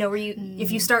obstacle, you know, where you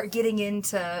if you start getting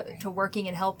into working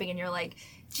and helping and you're like,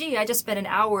 gee, I just spent an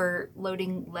hour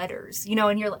loading letters, you know,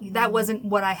 and you're like, that wasn't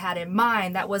what I had in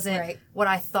mind. That wasn't what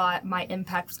I thought my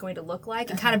impact was going to look like,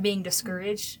 and kind of being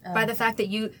discouraged by the fact that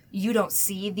you don't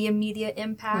see the immediate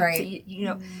impact. Right. You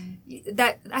know,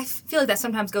 that I feel like that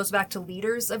sometimes goes back to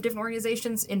leaders of different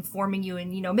organizations informing you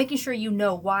and, you know, making sure you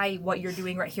know why what you're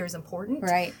doing right here is important.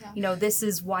 Right. Yeah. You know, this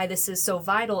is why this is so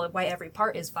vital and why every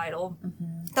part is vital.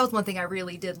 That was one thing I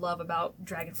really did love about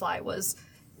Dragonfly, was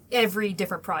every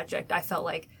different project, I felt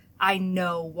like I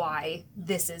know why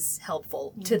this is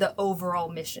helpful to the overall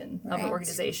mission of the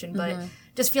organization. But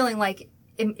just feeling like,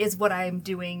 is what I'm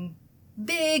doing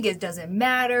big? It doesn't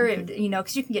matter, you know,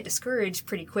 because you can get discouraged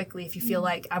pretty quickly if you feel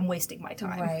like I'm wasting my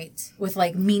time. Right. With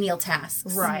like menial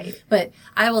tasks. Right. But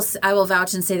I will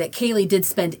vouch and say that Kaylee did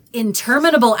spend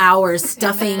interminable hours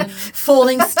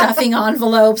folding stuffing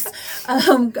envelopes,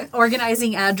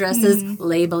 organizing addresses,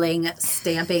 labeling,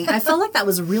 stamping. I felt like that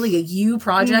was really a you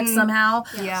project somehow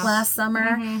last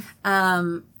summer.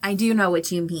 I do know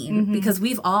what you mean, because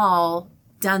we've all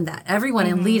done that. Everyone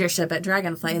in leadership at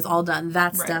Dragonfly has all done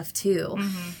that stuff too.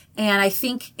 And I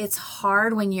think it's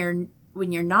hard when you're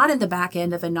not in the back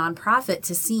end of a nonprofit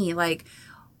to see like,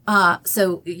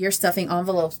 so you're stuffing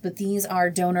envelopes, but these are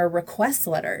donor request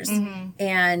letters.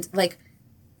 And like,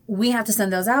 we have to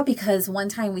send those out because one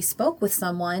time we spoke with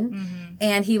someone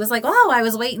and he was like, oh, I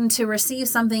was waiting to receive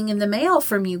something in the mail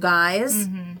from you guys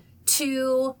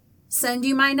to send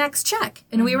you my next check.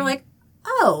 And we were like,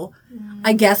 oh,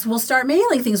 I guess we'll start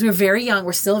mailing things. We were very young.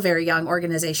 We're still a very young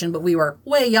organization, but we were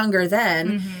way younger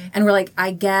then. And we're like,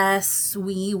 I guess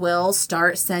we will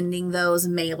start sending those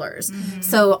mailers.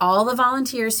 So all the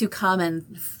volunteers who come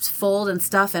and fold and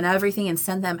stuff and everything and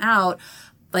send them out,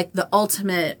 like the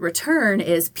ultimate return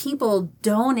is people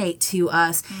donate to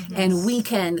us and we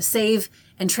can save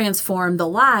and transform the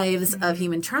lives of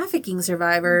human trafficking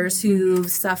survivors who've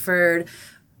suffered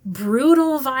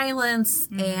brutal violence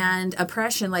and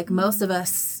oppression like most of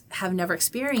us have never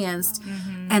experienced,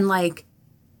 and like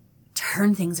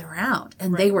turn things around.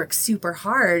 And they work super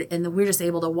hard, and we're just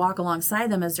able to walk alongside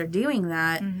them as they're doing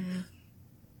that.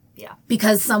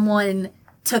 Because someone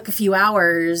took a few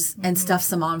hours and stuffed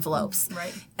some envelopes.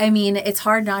 I mean, it's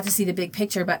hard not to see the big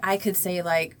picture, but I could say,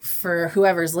 like, for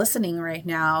whoever's listening right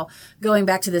now, going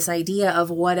back to this idea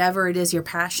of whatever it is you're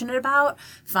passionate about,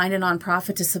 find a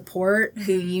nonprofit to support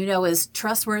who you know is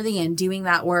trustworthy and doing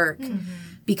that work.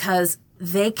 Because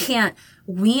they can't,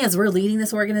 as we're leading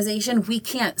this organization, we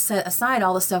can't set aside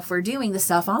all the stuff we're doing, the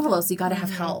stuff envelopes. You got to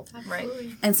have help.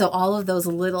 And so all of those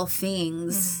little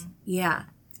things,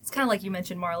 It's kind of like you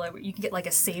mentioned, Marla, where you can get like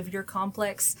a savior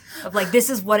complex of like, this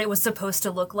is what it was supposed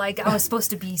to look like. I was supposed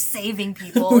to be saving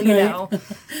people, you know.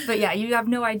 But yeah, you have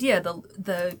no idea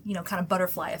the you know, kind of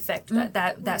butterfly effect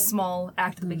that small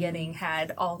act at the beginning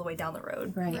had all the way down the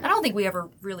road. I don't think we ever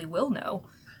really will know.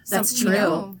 That's true. You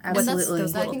know, Absolutely.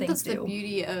 I think that's the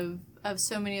beauty of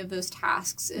so many of those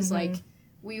tasks is like,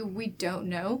 we don't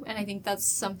know, and I think that's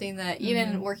something that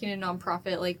even working in a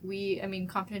nonprofit, like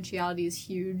confidentiality is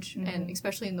huge, and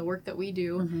especially in the work that we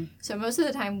do. So most of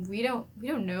the time we don't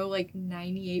know like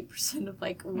 98% of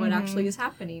like what actually is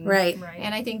happening. Right.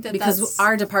 And I think because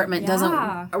our department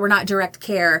we're not direct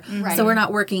care, so we're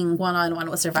not working one-on-one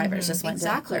with survivors. Just wanted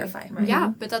to clarify.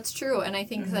 Yeah, but that's true, and I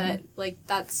think that like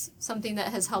that's something that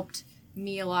has helped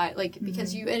me a lot, like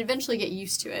because you eventually get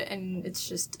used to it, and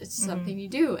it's something you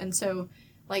do, and so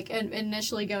like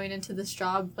initially going into this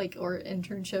job, like, or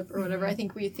internship or whatever, I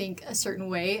think we think a certain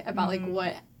way about like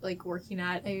what like working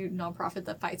at a nonprofit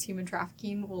that fights human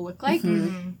trafficking will look like.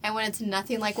 And when it's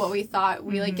nothing like what we thought,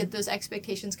 we like get those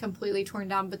expectations completely torn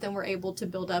down, but then we're able to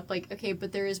build up like, okay,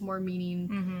 but there is more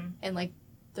meaning and like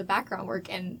the background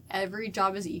work, and every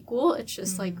job is equal. It's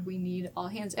just like we need all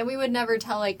hands. And we would never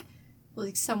tell like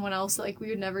someone else, like we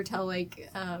would never tell like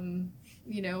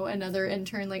you know, another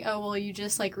intern like, oh well, you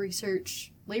just like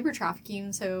research labor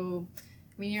trafficking, so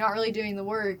I mean you're not really doing the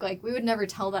work. Like we would never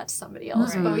tell that to somebody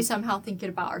else, but we somehow think it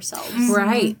about ourselves.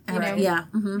 Right. You know? Yeah.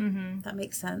 That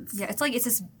makes sense. Yeah, it's like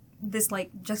it's this like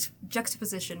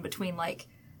juxtaposition between like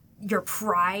your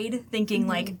pride thinking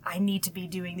like I need to be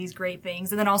doing these great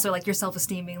things, and then also like your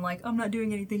self-esteem being like I'm not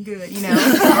doing anything good, you know.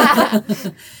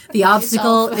 The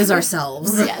obstacle is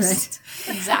ourselves. Yes,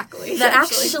 exactly. That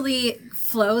actually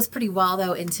flows pretty well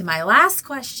though into my last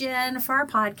question for our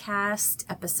podcast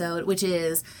episode, which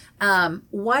is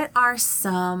what are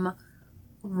some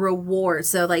rewards?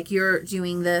 So like you're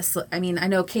doing this, I mean, I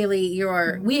know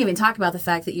Kaylee, we didn't even talk about the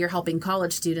fact that you're helping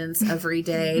college students every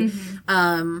day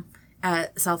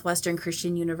at Southwestern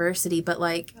Christian University, but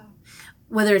like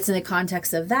whether it's in the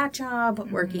context of that job,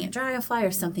 working at Dragonfly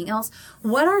or something else,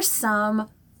 what are some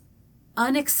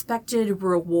unexpected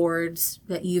rewards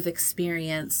that you've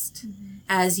experienced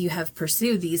as you have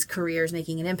pursued these careers,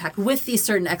 making an impact with these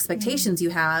certain expectations you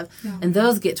have, and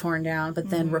those get torn down, but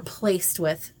then replaced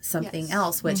with something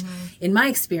else, which in my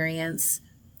experience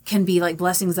can be like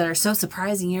blessings that are so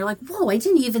surprising. You're like, whoa, I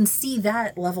didn't even see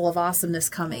that level of awesomeness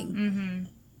coming.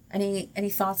 Any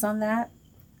thoughts on that?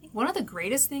 One of the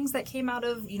greatest things that came out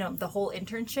of, you know, the whole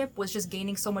internship was just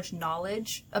gaining so much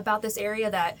knowledge about this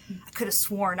area that I could have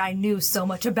sworn I knew so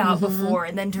much about before,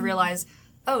 and then to realize,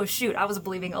 oh shoot, I was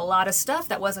believing a lot of stuff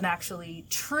that wasn't actually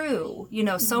true. You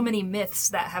know, so many myths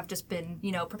that have just been,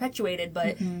 you know, perpetuated,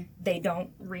 but they don't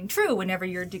ring true whenever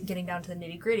you're getting down to the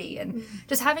nitty-gritty. And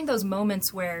just having those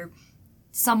moments where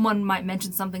someone might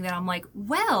mention something that I'm like,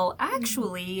 well,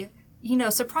 actually, you know,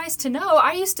 surprised to know,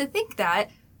 I used to think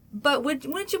that, but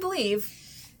wouldn't you believe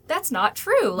that's not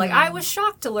true? Like, I was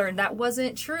shocked to learn that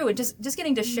wasn't true. And just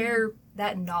getting to share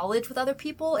that knowledge with other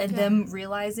people and them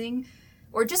realizing,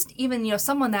 or just even, you know,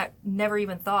 someone that never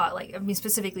even thought, like, I mean,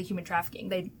 specifically human trafficking.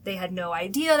 They had no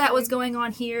idea that was going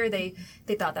on here. They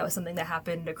thought that was something that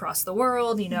happened across the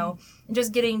world, you know, and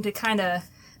just getting to kind of,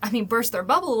 I mean, burst their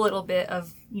bubble a little bit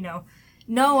of, you know,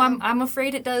 no, I'm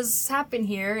afraid it does happen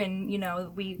here, and you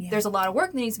know there's a lot of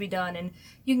work that needs to be done, and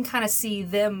you can kind of see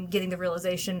them getting the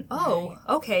realization, oh,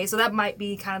 okay, so that might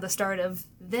be kind of the start of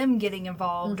them getting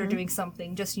involved or doing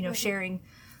something, just you know sharing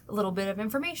a little bit of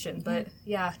information, but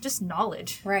just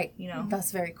knowledge, right? You know,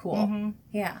 that's very cool.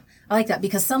 Yeah, I like that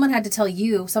because someone had to tell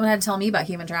me about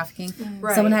human trafficking.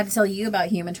 Right. Someone had to tell you about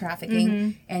human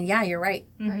trafficking, and yeah, you're right.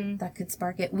 That could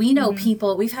spark it. We know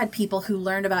people. We've had people who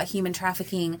learned about human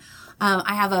trafficking.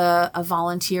 I have a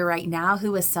volunteer right now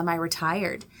who is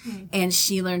semi-retired, and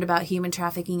she learned about human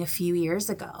trafficking a few years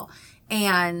ago,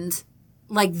 and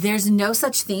like, there's no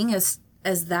such thing as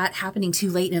that happening too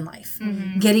late in life.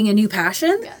 Getting a new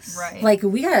passion, right? Like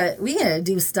we gotta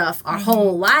do stuff our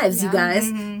whole lives, you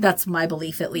guys. That's my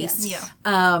belief, at least.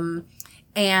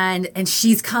 And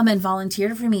she's come and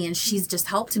volunteered for me, and she's just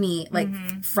helped me like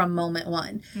from moment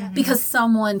one because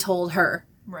someone told her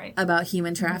about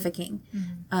human trafficking.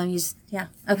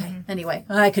 Okay. Anyway,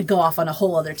 I could go off on a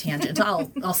whole other tangent.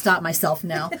 I'll stop myself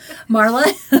now.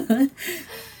 Marla.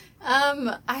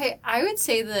 I would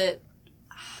say that.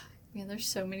 Man, there's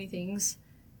so many things.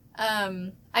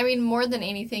 I mean, more than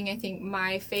anything, I think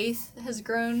my faith has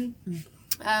grown.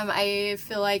 I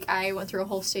feel like I went through a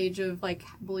whole stage of, like,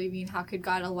 believing how could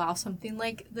God allow something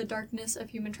like the darkness of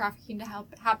human trafficking to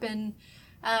happen,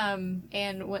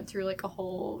 and went through, like, a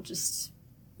whole just,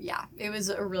 it was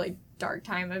a really dark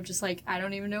time of just, like, I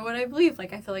don't even know what I believe.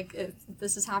 Like, I feel like if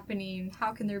this is happening,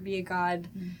 how can there be a God?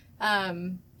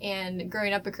 And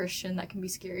growing up a Christian, that can be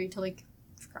scary to, like,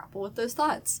 grapple with those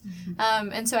thoughts.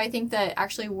 And so I think that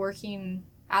actually working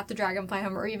at the Dragonfly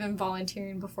Home, or even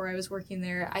volunteering before I was working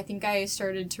there, I think I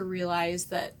started to realize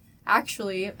that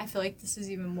actually I feel like this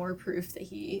is even more proof that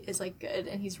he is like good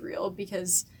and he's real,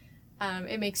 because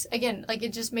it makes, again, like,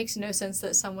 it just makes no sense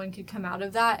that someone could come out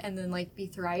of that and then like be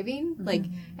thriving. Like,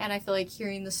 and I feel like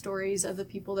hearing the stories of the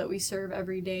people that we serve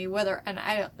every day, and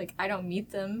I don't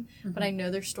meet them, but I know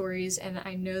their stories, and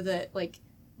I know that like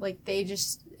they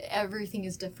just, everything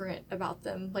is different about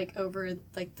them, like over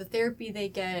like the therapy they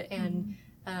get, and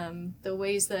the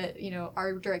ways that, you know,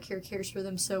 our direct care cares for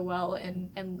them so well,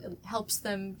 and helps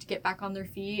them to get back on their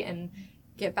feet, and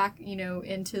get back,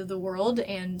 into the world.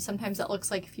 And sometimes that looks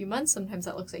like a few months, sometimes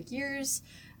that looks like years.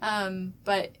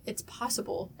 But it's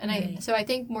possible. And so I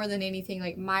think more than anything,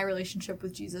 like, my relationship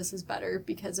with Jesus is better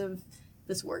because of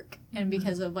this work and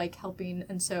because of, like, helping.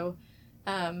 And so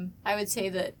I would say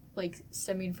that, like,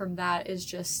 stemming from that is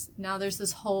just now there's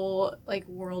this whole, like,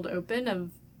 world open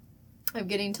of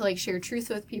getting to, like, share truth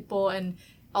with people. And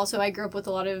also I grew up with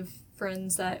a lot of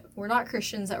friends that were not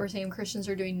Christians that were saying Christians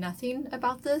are doing nothing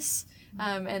about this.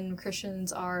 And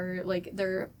Christians are, like,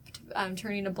 they're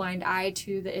turning a blind eye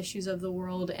to the issues of the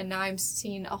world. And now I'm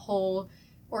seeing a whole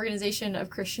organization of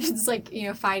Christians, like,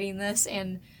 fighting this.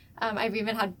 And I've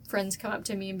even had friends come up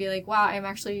to me and be like, wow, I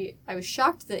was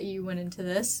shocked that you went into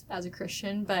this as a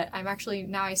Christian, but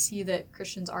now I see that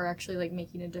Christians are actually, like,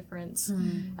 making a difference.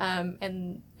 And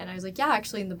I was like, yeah,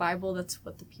 actually in the Bible, that's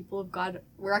what the people of God,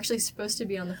 we're actually supposed to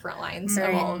be on the front lines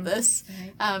of all of this.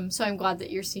 So I'm glad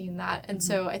that you're seeing that. And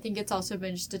so I think it's also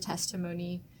been just a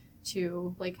testimony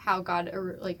to, like, how God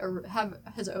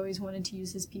has always wanted to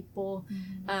use his people.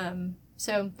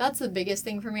 So that's the biggest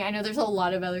thing for me. I know there's a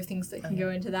lot of other things that can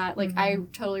go into that. Like, I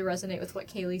totally resonate with what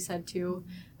Kaylee said too.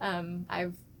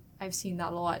 I've seen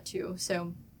that a lot too.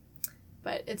 So,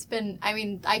 but it's been,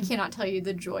 I cannot tell you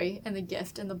the joy and the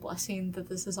gift and the blessing that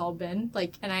this has all been.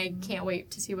 Like, and I can't wait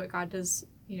to see what God does,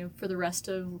 for the rest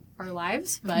of our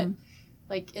lives. But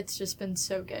like, it's just been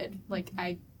so good. Like,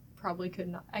 I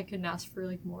couldn't ask for,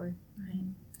 like, more. Right.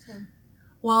 So.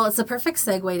 Well, it's a perfect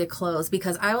segue to close,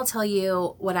 because I will tell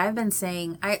you what I've been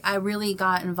saying. I really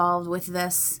got involved with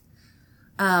this.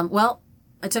 I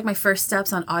took my first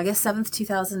steps on August 7th,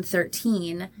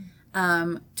 2013,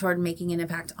 toward making an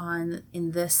impact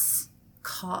in this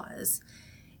cause.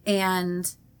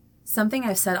 And something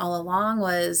I've said all along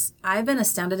was I've been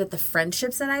astounded at the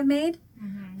friendships that I've made.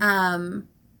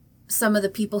 Some of the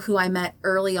people who I met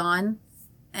early on,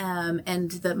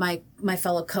 and my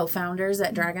fellow co-founders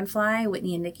at Dragonfly,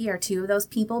 Whitney and Nikki, are two of those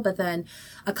people. But then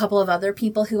a couple of other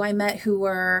people who I met who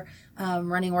were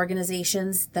running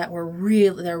organizations that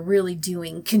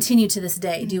continue to this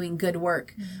day doing good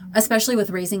work, especially with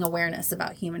raising awareness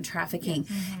about human trafficking.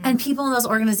 And people in those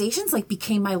organizations, like,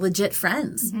 became my legit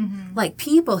friends, like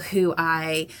people who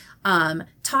I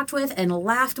talked with and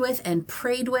laughed with and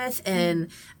prayed with, and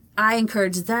I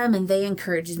encouraged them and they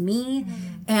encouraged me.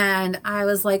 And I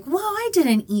was like, well, I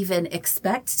didn't even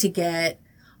expect to get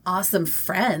awesome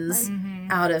friends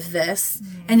out of this.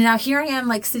 And now here I am,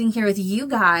 like, sitting here with you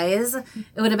guys. It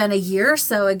would have been a year or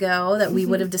so ago that we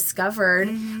would have discovered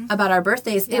about our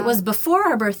birthdays. It was before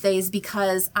our birthdays,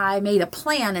 because I made a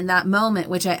plan in that moment,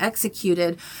 which I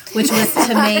executed, which was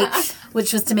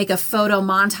to make a photo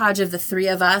montage of the three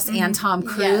of us and Tom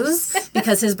Cruise,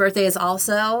 because his birthday is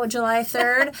also July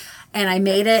 3rd. And I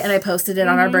made it and I posted it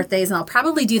on our birthdays, and I'll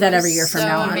probably do that every year from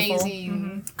now on.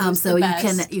 Amazing. So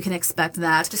you can expect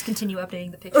that. Just continue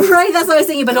updating the pictures. Right, that's what I was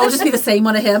thinking, but it'll just be the same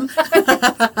one of him.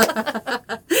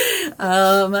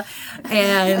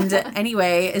 And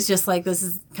anyway, it's just like, this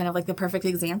is kind of like the perfect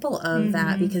example of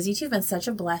that, because you two have been such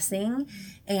a blessing,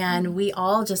 and we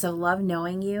all just have loved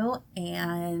knowing you,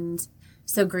 and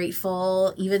so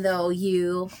grateful, even though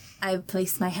I've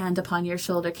placed my hand upon your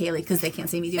shoulder, Kaylee, because they can't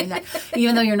see me doing that.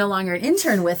 Even though you're no longer an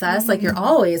intern with us, like, you're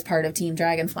always part of Team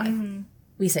Dragonfly.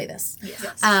 We say this.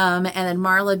 Yes. And then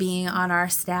Marla being on our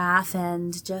staff,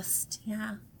 and just,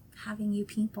 having you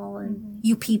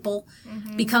people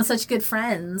become such good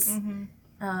friends.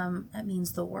 That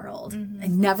means the world. I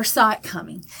never saw it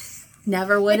coming.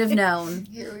 Never would have known.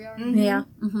 Here we are. Yeah.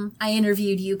 I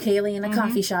interviewed you, Kaylee, in a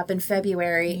coffee shop in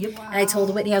February. Wow. And I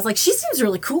told Whitney, I was like, she seems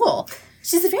really cool.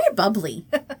 She's very bubbly.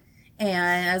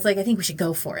 And I was like, I think we should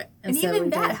go for it. And so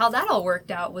even that, how that all worked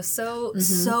out was so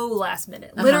last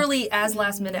minute. Literally as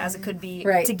last minute as it could be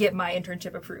to get my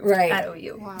internship approved at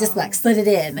OU. Wow. Just like slid it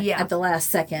in at the last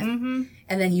second.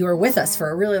 And then you were with us for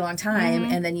a really long time.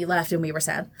 And then you left and we were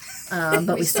sad.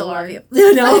 But we still love you.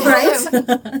 No,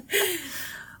 right?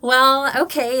 Well,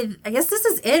 okay. I guess this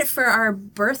is it for our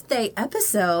birthday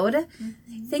episode.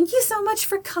 Thank you so much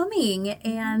for coming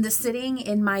and sitting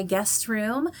in my guest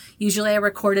room. Usually I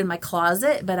record in my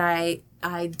closet, but I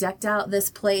decked out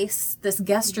this place, this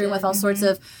guest room, with all sorts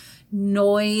of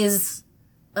noise,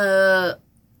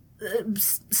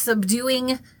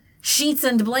 subduing sheets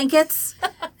and blankets.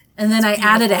 And then I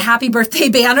added a happy birthday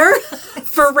banner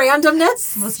for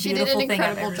randomness. Most beautiful thing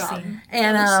I've ever seen.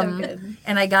 And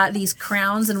and I got these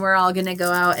crowns, and we're all going to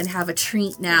go out and have a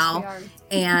treat now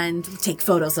and take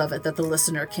photos of it that the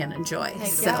listener can enjoy.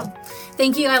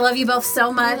 Thank you. I love you both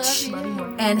so much. Love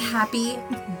you. And happy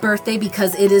birthday,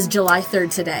 because it is July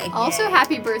 3rd today. Also,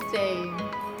 happy birthday,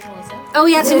 Melissa. Oh,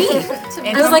 yeah, to me.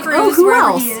 And I was Tom like, Cruise, who wherever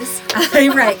else? he is.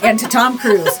 Right, and to Tom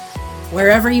Cruise,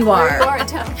 wherever you are. Where you are,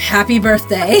 Tom. Happy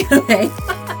birthday. Okay.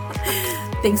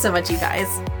 Thanks so much, you guys.